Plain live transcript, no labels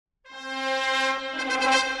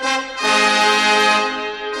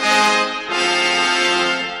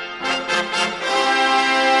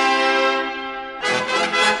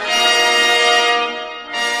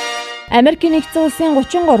Америкийн нэгдсэн улсын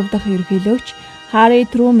 33 дахь ерөнхийлөгч Харри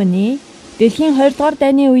Трумэний дэлхийн 2 дугаар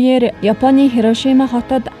дайны үеэр Японы Хирошимаг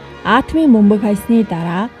хотод атомын бөмбөг хайсны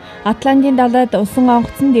дараа Атлантын далайд усан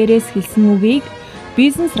онгоцон дээрээс хэлсэн үгийг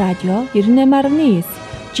Бизнес радио 98.9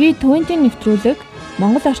 G-20 нэвтрүүлэг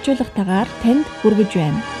Монгол орчуулгатаар танд хүргэж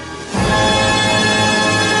байна.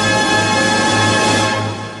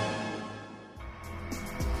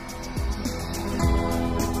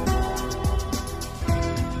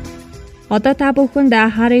 Одоо та бүхэнд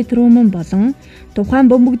Харри Трумэн болон тухайн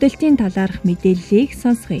бөмбөгдөлтийн талаарх мэдээллийг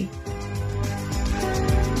сонсгоё.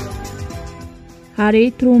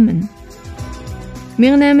 Харри Трумэн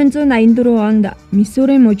 1884 онд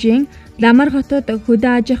Миссури мужийн Ламар хотод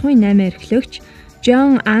хөдөө аж ахуйн 8 эрхлэгч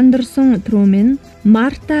Джон Андерсон Трумэн,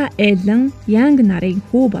 Марта Эллен Янг нарын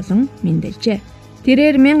хүү болон мэндэлжээ.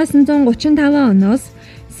 Тэрээр 1935 оноос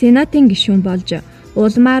Сенатын гишүүн болж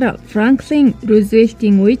улмаар Франклин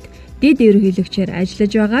Рузвельтийн үед дэд ерөнхийлөгчээр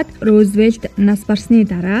ажиллаж байгаад Рузвельт нас барсны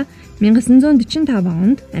дараа 1945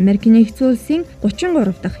 онд Америкийн нэгдсэн улсын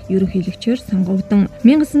 33 дахь ерөнхийлөгчээр сонгогдсон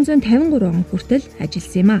 1953 он хүртэл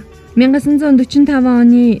ажилласан юм а. 1945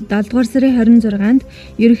 оны 7 дугаар сарын 26-нд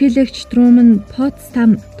ерөнхийлөгч Трумэн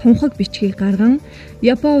Потсдам тунхаг бичгийг гарган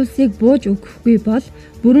Япон улсыг бууж өгөхгүй бол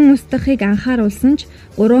бүрэн устгахыг анхааруулсан ч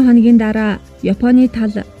 3 хоногийн дараа Японы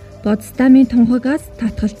тал Потсдамын тунхагаас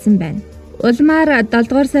татгалцсан байна. Улмаар 7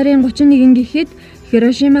 дугаар сарын 31 гэхэд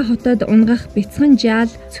Хирошимаг хотод унгах бяцхан жаал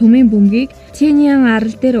цөмийн бөмбөгийг Тиньян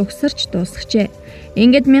арал дээр угсарч дуусгажээ.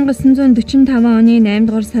 Ингээд 1945 оны 8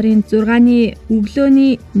 дугаар сарын 6-ны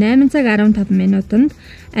өглөөний 8 цаг 15 минутанд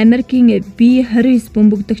Америкийн B-29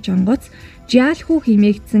 бөмбөгдөгч онгоц жаал хүү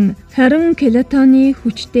хэмээгдсэн 20 килотонны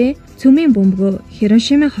хүчтэй цөмийн бөмбөгөө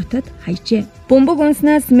Хирошимаг хотод хаяжээ. Бөмбөг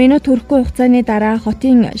унснаас минут хүрэхгүй хугацааны дараа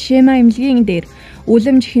хотын шема эмнэлгийн дээр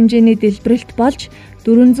үлэмж хэмжээний дэлбэрэлт болж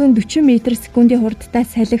 440 м/секундын хурдтай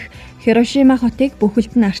салхи Хирошимаг хотыг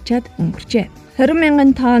бүхэлд нь арчаад өнгөрчээ.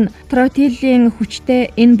 20,000 тонн тротилийн хүчтэй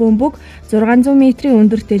энэ бөмбөг 600 м-ийн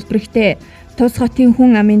өндөр дэлбэрэгтэй тус хотын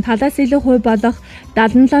хүн амын талаас илүү хувь болох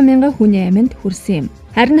 77,000 хүний аминд хүрсэн юм.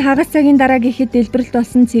 Харин хагас цагийн дараа гэхэд дэлбэрэлт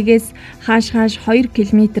болсон цэгээс хааш 2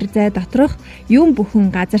 км зай доторх юм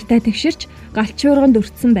бүхэн газартаа тэгширч галчуурганд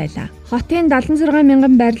өртсөн байлаа. Хотын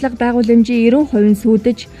 76,000 барилга байгууламжийн 90%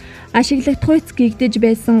 сүүдэж ашиглагдах үйц гэгдэж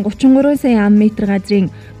байсан 33 сая ам метр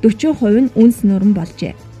газрын 40% нь үнс нуран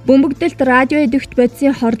болжээ. Бөмбөгдөлт радио идэвхт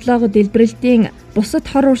бодисын хордлого дэлбэрэлтийн бусад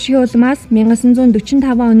хор уршигын улмаас 1945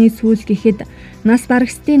 оны сүүл гэхэд нас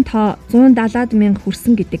барагсдын тоо 170,000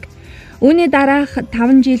 хүрсэн гэдэг. Үүний дараах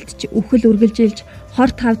 5 жилд ч үхэл үргэлжилж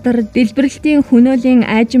хорт хавдар дэлбэрэлтийн хөнөөлийн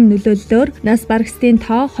айжим нөлөөллөөр нас барагсдын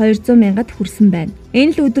тоо 200,000-д хүрсэн байна.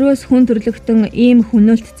 Энэ л өдрөөс хүн төрлөختөн ийм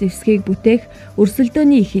хөнөөлт зэвсгийг бүтээх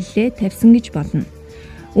өрсөлдөөний эхэллээ тавьсан гэж болно.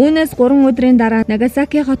 Үүнээс 3 өдрийн дараа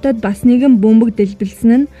Нагасаки хотод бас нэгэн бөмбөг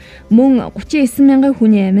дэлбэлсэн нь мөн 39,000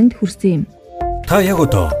 хүний аминд хүрсэн юм. Та яг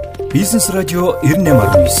одоо Бизнес радио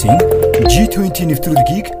 98.9 G-20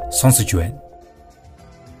 нэвтрүүлгийг сонсож байна.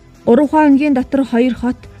 3 хоногийн дотор 2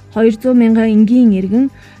 хот 200,000 энгийн иргэн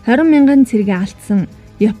 20,000 цэргээ алдсан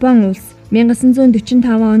Япон улс 1945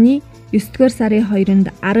 оны 9-р сарын 2-нд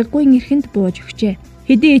аргагүй эрхэнд бууж өгчээ.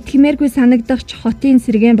 Хэдий итгэмээргүй санагдах ч хотын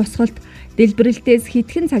сэргээн босголт дэлбэрэлтээс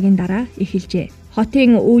хэдхэн цагийн дараа эхэлжээ.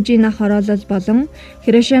 Хотын үүжийн ах хороолол болон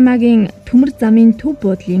Хирошимагийн төмөр замын төв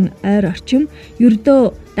буудлын ойр орчим ердөө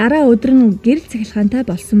дараа өдөр нь гэрэл цахилгаантай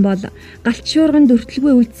болсон бол галт шуурганд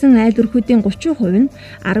өртөлгүй үлдсэн айл өрхүүдийн 30% нь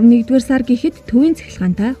 11-р сар гэхэд төвийн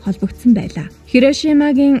цахилгаантай холбогдсон байлаа.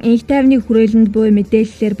 Хирошимагийн инх тайвны хүрээлэнд буй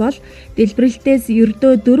мэдээллээр бол дэлбэрэлтээс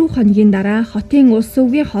ердөө 4 хоногийн дараа хотын улс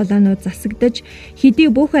өвгийн хоолойнууд засагдаж хэдий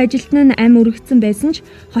бүх ажилтан нь ам өргөцсөн байсан ч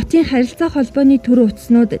хотын харилцаа холбооны төр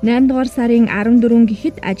утаснууд 8 дугаар сарын 14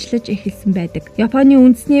 гэхэд ажиллаж эхэлсэн байдаг. Японы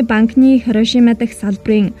үндэсний банкны Хирошима дахь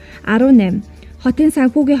салбарын 18 хотын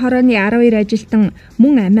санхүүгийн хорооны 12 ажилтан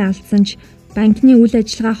мөн амиа алдсан ч банкны үйл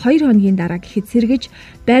ажиллагаа 2 хоногийн дараа гэхэд сэргэж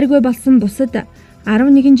байргүй болсон бусад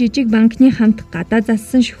 11 жижиг банкны хамт гадаа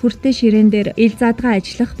зассан шүхэртэй ширээн дээр ил заадгаа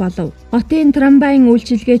ажиллах болов. Хотын трамвайн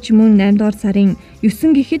үйлчилгээч мөн 8 дугаар сарын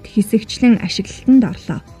 9 гэхэд хэсэгчлэн ашиглалтанд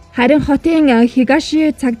орлоо. Харин хотын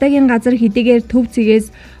Хигаши цагдаагийн газар хэдийгээр төв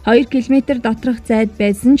цэгээс 2 км доторх зайд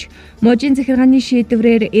байсан ч мужийн захиргааны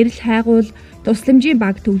шийдвэрээр эрэл хайгуул тусламжийн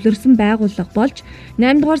баг төвлөрсөн байгууллага болж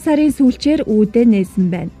 8 дугаар сарын сүүлчээр үүдээ нээсэн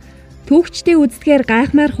байна. Түүхчдийн үздгээр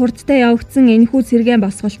гайхмаар хурдтай явагдсан энэхүү сэргээн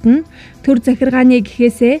босголт нь төр захиргааны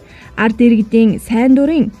гэхээсээ ард иргэдийн сайн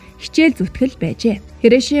дурын хичээл зүтгэл байжээ.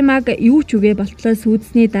 Хирошимаг юу ч үгээ болтлоо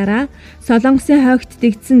сүйдсэний дараа Солонгосын хойгт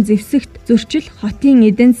дэгдсэн зэвсэгт зөрчил хотын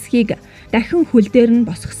эдийн засгийг дахин хөл дээр нь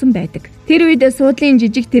босгосон байдаг. Тэр үед суудлын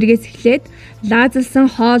жижиг тэргээс эхлээд лаазалсан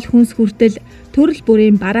хоол хүнс хүртэл төрөл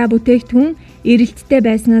бүрийн бараа бүтээгдэхүүн эрэлттэй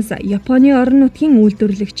байснаас Японы орон нутгийн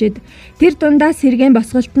үйлдвэрлэгчид тэр дундаа сэргээн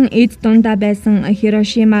босголт нь эд дундаа байсан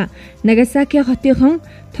Хирошима, Нагасаки хотынхон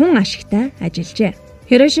тун ашигтай ажиллажээ.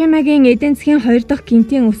 Хирошимагийн эдийн засгийн 2 дахь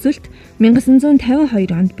гинтийн өсөлт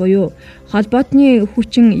 1952 онд буюу холбоотны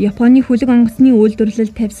хүчин Японы хөлөг онгоцны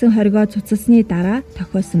үйлдвэрлэлд тавьсан хоригоо цуцалсны дараа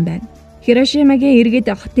тохиосон байна. Хирошимагийн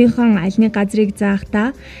иргэд хотынхон аль нэг газрыг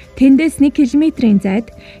заахдаа тэндээс 1 км-ийн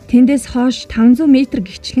зайд тэндээс хойш 500 м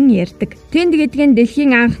гихчлэн ярьдаг. Тэнд гэдэг нь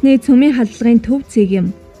дэлхийн анхны цөмийн халдлагын төв цэг юм.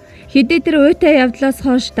 Хэдий тэр уйтай явдлаас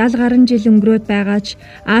хойш 70 гаруй жил өнгөрөөд байгаач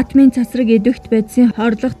атомын цацраг идэвхт байдлын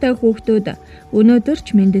хордлоготой хүүхдүүд өнөөдөр ч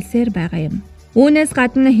мэндэлсээр байгаа юм. Үүнээс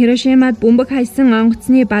гадна Хирошимад бөмбөг хайсан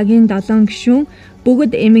онгоцны багийн 7 гишүүн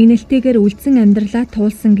бүгд эмгэнэлтэйгээр үлдсэн амьдралаа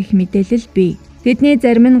туулсан гэх мэдээлэл бий. Тэдний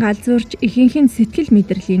зарим нь галзуурч ихэнх нь сэтгэл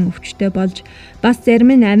мэдрэлийн өвчтөй болж бас зарим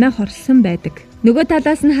нь амиа хорлсон байдаг. Нөгөө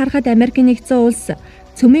талаас нь харахад Америк нэгдсэн улс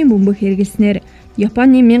цөмийн бөмбөг хэрэглэснээр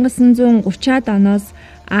Японы 1930-аад оноос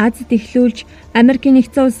Азид эхлүүлж Америк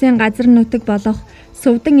нэгдсэн улсын газар нутаг болох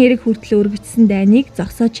Сувдан эрэг хүртэл өргөжсөн дайныг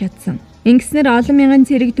зогсоож чадсан. Ингэснээр олон мянган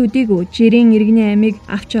цэрэг төдийгүй жирийн иргэний амийг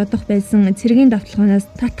авч одох байсан цэргийн давталгаанаас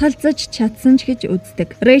татгалзаж чадсан ч гэж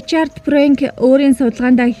үздэг. Ричард Фрэнк өөрийн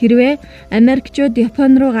судалгаандаа хэрвээ Америкчууд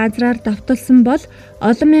Япон руу газраар давталсан бол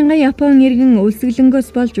олон мянган Япон иргэн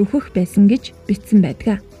үлсгэлэнгөөс болж үхэх байсан гэж бичсэн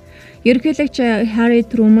байдаг. Ерөнхийлөгч Харри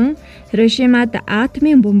Трумэн Хирошимад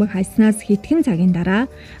атомын бөмбөг хайснаас хэдхэн цагийн дараа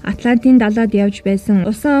Атлантын далайд явж байсан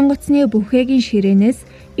усан онгоцны бүхэгийн ширээнээс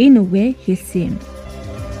энэ үгээ хэлсэн юм.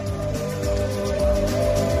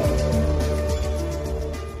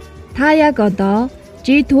 Та яг одоо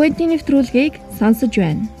G-20 нэвтрүүлгийг сонсож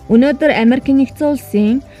байна. Өнөөдөр Америк нэгдсэн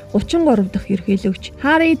улсын 33 дахь ерөнхийлөгч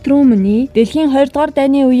Харри Трумэний дэлхийн 2 дугаар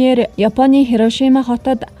дайны үеэр Японы Хирошима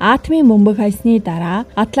хотод атомын бөмбөг хайсны дараа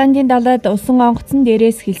Атлантын далайд усан онгоцон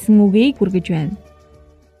дээрээс хэлсэн үгийг хүргэж байна.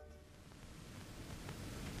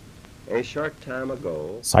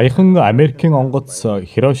 Саяхан Америкийн онгоц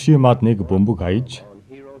Хирошимад нэг бөмбөг хаяж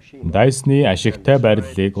дайсны ашигтай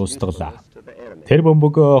байрлалыг устгалаа. Тэр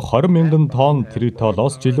бөмбөг 20,000 тонн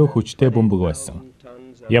тритолоос жилөө хүчтэй бөмбөг байсан.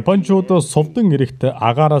 Япончууд Сувдан эрэгт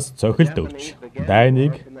агаараас цохилт өгч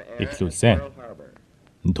дайныг эхлүүлсэн.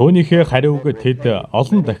 Түүнийхээ хариуг тэд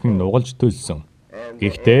олон дахин нугалж төлсөн.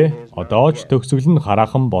 Гэхдээ одоо ч төгсгөл нь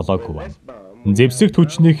хараахан болоогүй байна. Зэвсэгт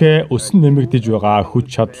хүчнийхээ өсөн нэмэгдэж байгаа хүч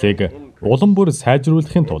чадлыг улам бүр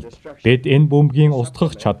сайжруулахын тулд бид энэ бөмбөгийн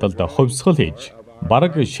устгах чадалд хувьсгал хийж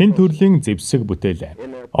бараг шин төрлийн зэвсэг бүтээлээ.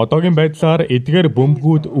 Одоогийн байдлаар эдгээр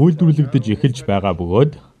бөмбөгүүд үйлдвэрлэгдэж эхэлж байгаа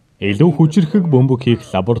бөгөөд илүү хүчирхэг бөмбөг хийх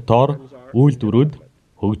лаборатори үйлдвэрүүд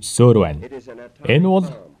хөгжсөөр байна. Энэ бол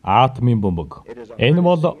атомын бөмбөг. Энэ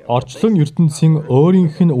бол орчлон ертөнцийн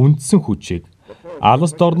өөрийнх нь үндсэн хүчийг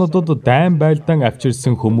алс орнодод дайн байлдаан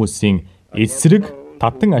авчирсан хүмүүсийн эсрэг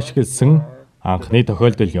татан ашигласан анхны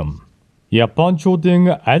тохиолдол юм.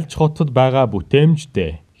 Япончуудын аль ч хотод байгаа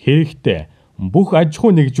бүтээмжтэй, хэрэгтэй бүх аж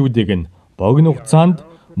ахуй нэгжүүдийг нь богино хугацаанд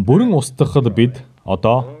бүрэн устгахад бид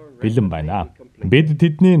одоо бэлэн байна. Бид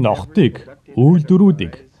тэдний нохтыг,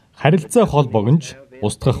 үйлдвэрүүдийг харилцаа холбоог нь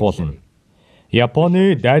устгах болно.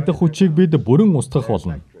 Японы дайдах хүчийг бид бүрэн устгах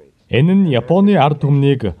болно. Энэ нь Японы ард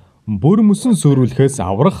түмнийг бүр мөсөн сөөрүүлэхээс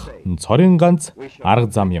аврах цорын ганц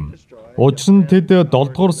арга зам юм. Учир нь тэд 7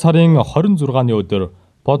 дугаар сарын 26-ны өдөр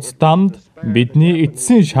Потсдамд бидний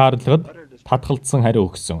эцсийн шаардлагад татгалзсан хариу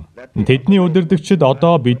өгсөн. Тэдний удирдагчид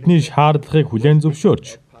одоо бидний шаардлагыг хүлээн зөвшөөрч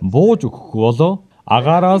бууж өгөхгүй болоо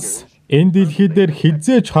агаараас энэ дэлхий дээр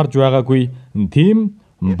хизээж харж байгаагүй тийм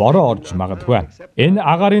бороо орж магадгүй. Энэ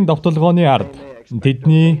агаарын довтолгооны ард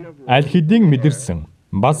тэдний аль хэдийн мэдэрсэн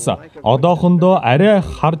бас одоохондоо арай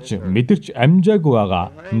харж мэдэрч амжаагүй байгаа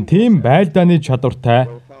тийм байлдааны чадвартай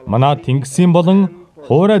манай тэнгисийн болон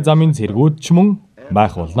хуурай замын цэргүүд ч мөн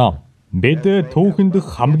байх болно. Бид түүхэнд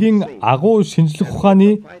хамгийн агуу шинжлэх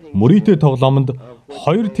ухааны мөрийтэй тоглоомонд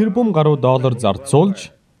 2 тэрбум гаруй доллар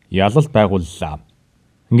зарцуулж ялалт байгууллаа.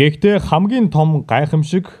 Гэхдээ хамгийн том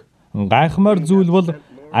гайхамшиг, гайхмаар зүйл бол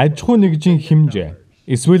аж ахуй нэгжийн хэмжээ.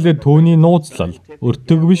 Эсвэл түүний нууцлал,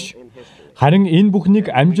 өртөг биш. Харин энэ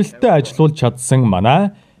бүхнийг амжилттай ажилуулж чадсан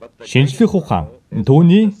манай шинжлэх ухаан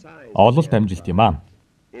түүний ололт амжилт юм аа.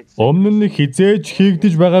 Өмнө нь хизээж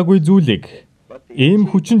хийгдэж байгаагүй зүйлийг ийм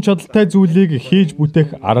хүчин чадалтай зүйлийг хийж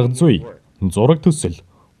бүтээх арга зүй, зураг төсөл,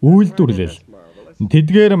 үйлдвэрлэл,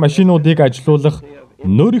 тэдгээр машинуудыг ажилуулах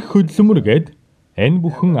нөрөх хөдөлмөр гээд энэ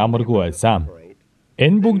бүхэн амаргүй байсан.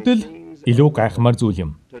 Энэ бүгд л илүү гайхмаар зүйл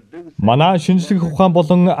юм. Манай шинжлэх ухаан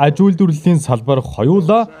болон аж үйлдвэрлэлийн салбар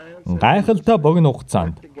хоёулаа гайхалтай богино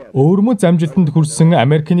хугацаанд өвөрмөц амжилтанд хүрсэн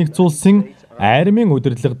Америк нэгдсэн улсын айрмын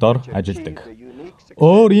удирдлага дор ажилладаг.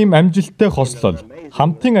 Өөр ийм амжилттай хослол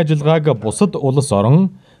хамтын ажиллагааг бусад улс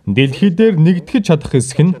орон дэлхий дээр нэгтгэж чадах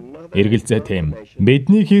эсэх нь эргэлзээтэй юм.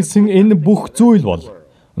 Бидний хийсэн энэ бүх зүйл бол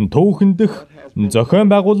түүхэндх зохион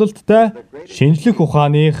байгуулалттай шинжлэх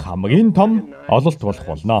ухааны хамгийн том ололт болох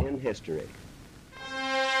болно.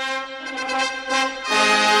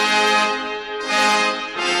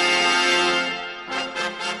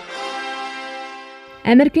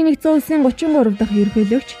 Америк нэгдсэн улсын 33 дахь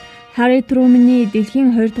ерөнхийлөгч Харри Трумэний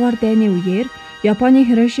дэлхийн 2 дугаар дайны үеэр Японы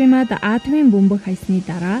Хирошимад атомын бөмбөг хайсны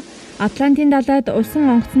дараа Атлантын далайд усан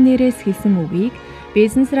онгоцон нэрээс хэлсэн үгийг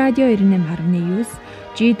Бизнес радио 98.9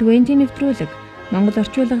 G-20 нэвтрүүлэг Монгол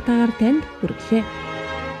орчуулагтаагаар танд хүргэлээ.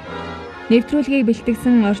 Нэвтрүүлгийг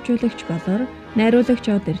бэлтгэсэн орчуулагч болор найруулагч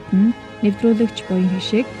Од Эрдэнэ, нэвтрүүлэгч Буян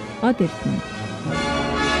Хишиг, Од Эрдэнэ.